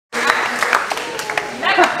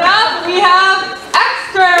we have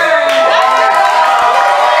EXTERNZ.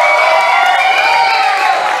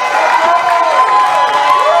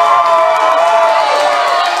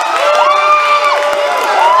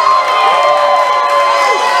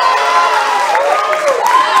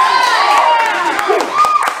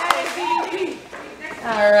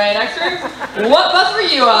 All right, EXTERNZ. What bus were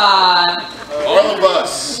you on? On the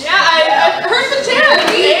bus. Yeah, I heard the chant.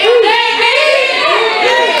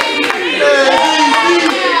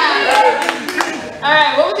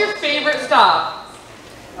 Alright, what was your favorite stop?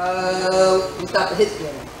 We stopped at his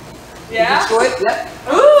game. Yeah? Detroit, yep.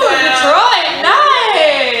 Ooh, Detroit,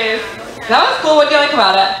 nice! That was cool, what do you like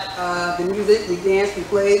about it? The music, we danced, we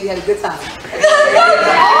played, we had a good time.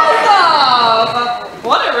 That's awesome!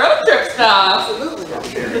 What a road trip stop! Absolutely.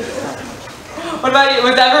 What about you?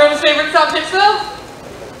 Was everyone's favorite stop Pittsville?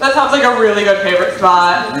 That sounds like a really good favorite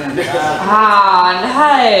spot. Ah,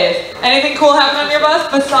 nice. Anything cool happen on your bus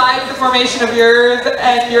besides the formation of yours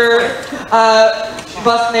and your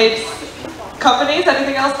bus mates' companies?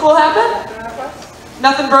 Anything else cool happen?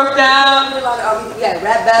 Nothing broke down? We had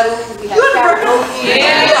rap battles, we had karaoke.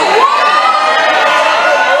 Yeah.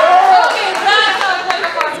 Okay, that sounds like a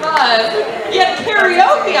fun bus. You had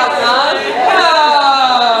karaoke on the bus?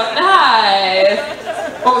 Oh, nice.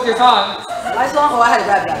 What was your song? My song? Oh, I had a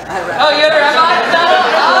rap battle. Oh, you had a rap battle?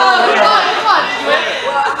 Oh, come on. Did you win?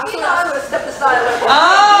 Well, I sort of stepped aside.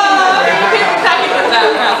 Oh, you came second with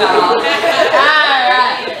that rap battle.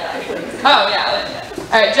 Alright. Oh,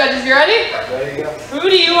 yeah. Alright, judges, you ready? Ready to go. Who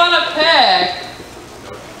do you want to pick?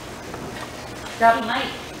 Grab a mic.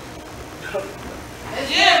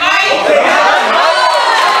 Yeah, Mike!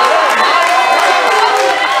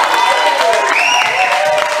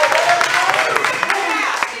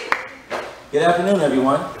 Good afternoon,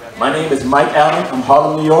 everyone. My name is Mike Allen from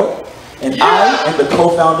Harlem, New York, and I am the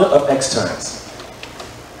co-founder of EXTERNZ.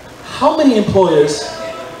 How many employers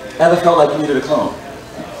ever felt like you needed a clone?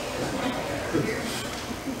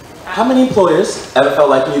 How many employers ever felt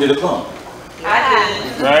like you needed a clone? I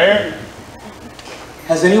did. Right.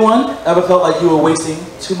 Has anyone ever felt like you were wasting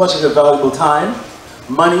too much of your valuable time,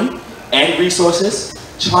 money, and resources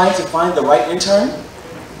trying to find the right intern?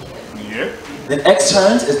 Yep. Then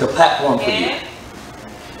EXTERNZ is the platform for you.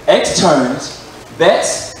 EXTERNZ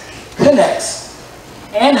vets, connects,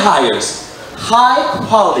 and hires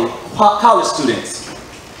high-quality college students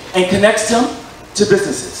and connects them to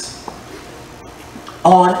businesses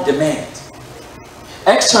on demand.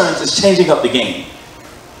 EXTERNZ is changing up the game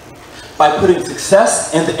by putting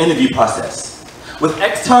success in the interview process. With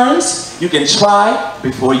EXTERNZ, you can try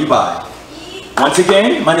before you buy. Once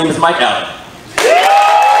again, my name is Mike Allen.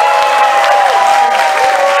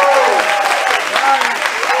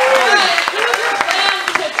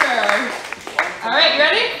 Alright, you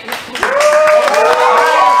ready?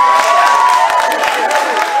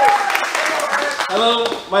 Hello,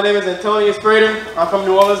 my name is Antonio Sprader. I'm from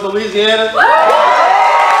New Orleans, Louisiana. And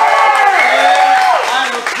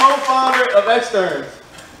I'm the co-founder of EXTERNZ.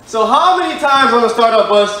 So how many times on the startup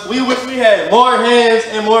bus we wish we had more hands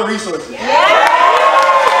and more resources? Imagine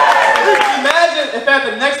if at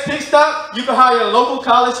the next pit stop, you could hire a local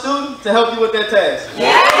college student to help you with that task.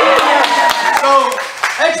 So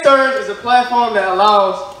EXTERNZ is a platform that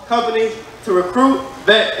allows companies to recruit,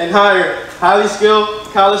 vet, and hire highly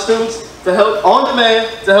skilled college students to help on demand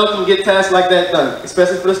to help them get tasks like that done,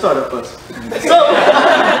 especially for the startup bus. So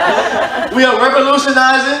we are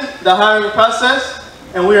revolutionizing the hiring process,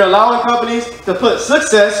 and we are allowing companies to put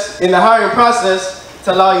success in the hiring process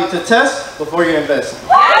to allow you to test before you invest.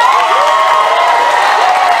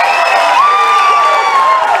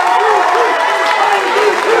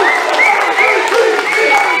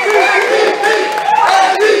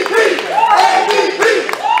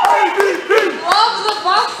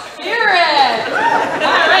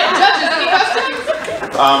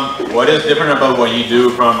 What is different about what you do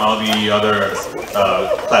from all the other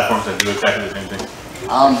platforms that do exactly the same thing?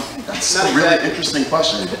 That's a really interesting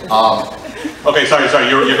question. Okay, sorry,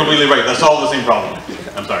 you're completely right. That's all the same problem.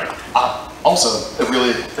 I'm sorry. Also, a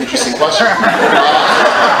really interesting question.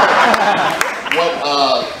 What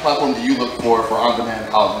platform do you look for on-demand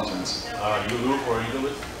college interns? You look or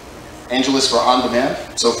Angelus? Angelus for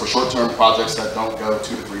on-demand, so for short-term projects that don't go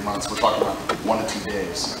 2 to 3 months, we're talking about 1 to 2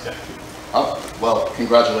 days. Okay. Oh, well,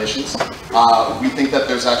 congratulations. We think that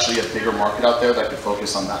there's actually a bigger market out there that could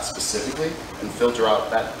focus on that specifically and filter out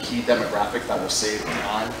that key demographic that will save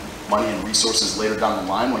time, money, and resources later down the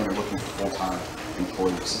line when you're looking for full-time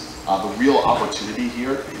employees. The real opportunity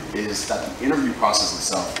here is that the interview process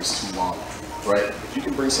itself is too long, right? If you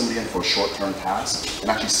can bring somebody in for a short-term task and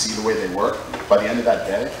actually see the way they work, by the end of that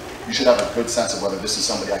day, you should have a good sense of whether this is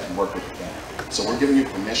somebody I can work with again. So we're giving you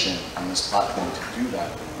permission on this platform to do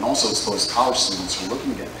that, and also expose college students who are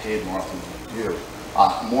looking to get paid more often than they do,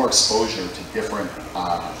 more exposure to different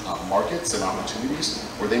markets and opportunities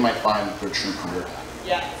where they might find their true career path.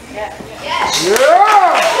 Yeah.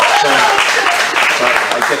 So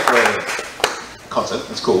I get the concept,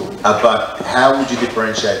 it's cool, but how would you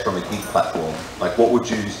differentiate from a gig platform? Like what would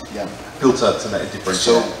you filter to make a differentiate?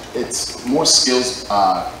 So it's more skills,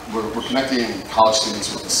 we're connecting college students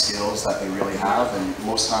with the skills that they really have, and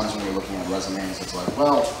most times when you're looking at resumes, it's like,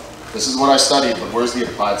 well, this is what I studied, but where's the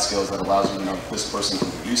applied skills that allows you to know this person can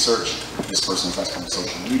do research, this person is best on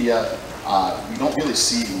social media. We don't really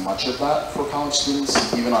see much of that for college students,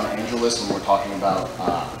 even on AngelList when we're talking about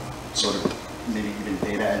sort of maybe even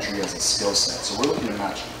data entry as a skill set. So we're looking to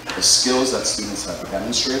match the skills that students have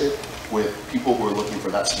demonstrated with people who are looking for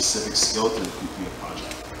that specific skill to complete a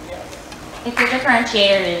project. If your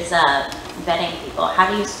differentiator is vetting people, how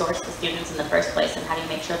do you source the students in the first place, and how do you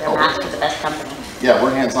make sure they're matched with the best company? Yeah,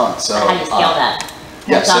 we're hands-on. So how do you scale that?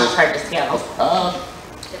 Hands-on is hard to scale.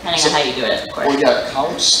 Depending on how you do it, of course. Well, yeah,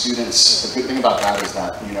 college students, the good thing about that is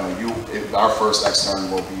that, you know, our first extern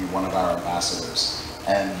will be one of our ambassadors.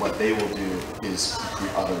 And what they will do is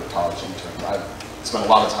recruit other college interns. I've spent a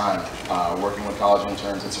lot of time working with college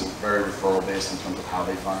interns. It's very referral based in terms of how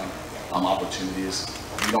they find opportunities.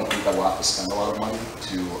 We don't think that we'll have to spend a lot of money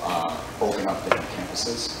to open up different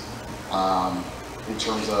campuses. In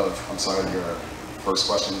terms of, I'm sorry, your first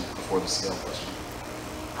question before the scale question.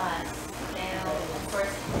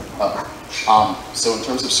 So in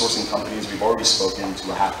terms of sourcing companies, we've already spoken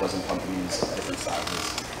to a half dozen companies of different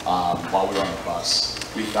sizes. While we were on the bus,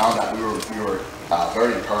 we found that we were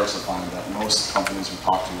very encouraged to find that most companies we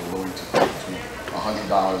talked to were willing to pay between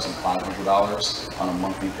 $100 and $500 on a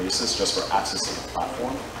monthly basis just for access to the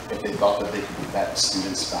platform if they thought that they could vet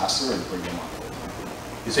students faster and bring them on board.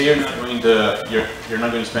 You say you're not going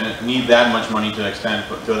to need that much money to expand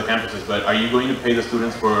to other campuses, but are you going to pay the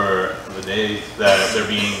students for the days that they're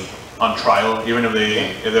being on trial, even if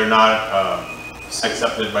they're not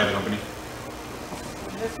accepted by the company?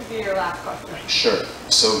 This would be your last question. Sure.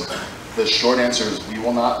 So the short answer is we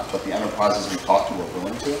will not, but the enterprises we talked to are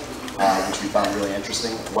willing to, which we found really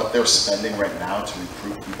interesting. What they're spending right now to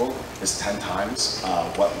recruit people is 10 times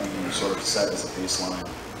what we sort of set as a baseline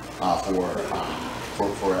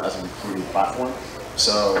for as a recruiting platform.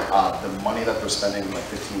 So the money that they're spending, like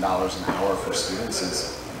 $15 an hour for students,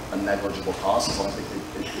 is a negligible cost. As long as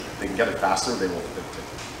they can get it faster, they will.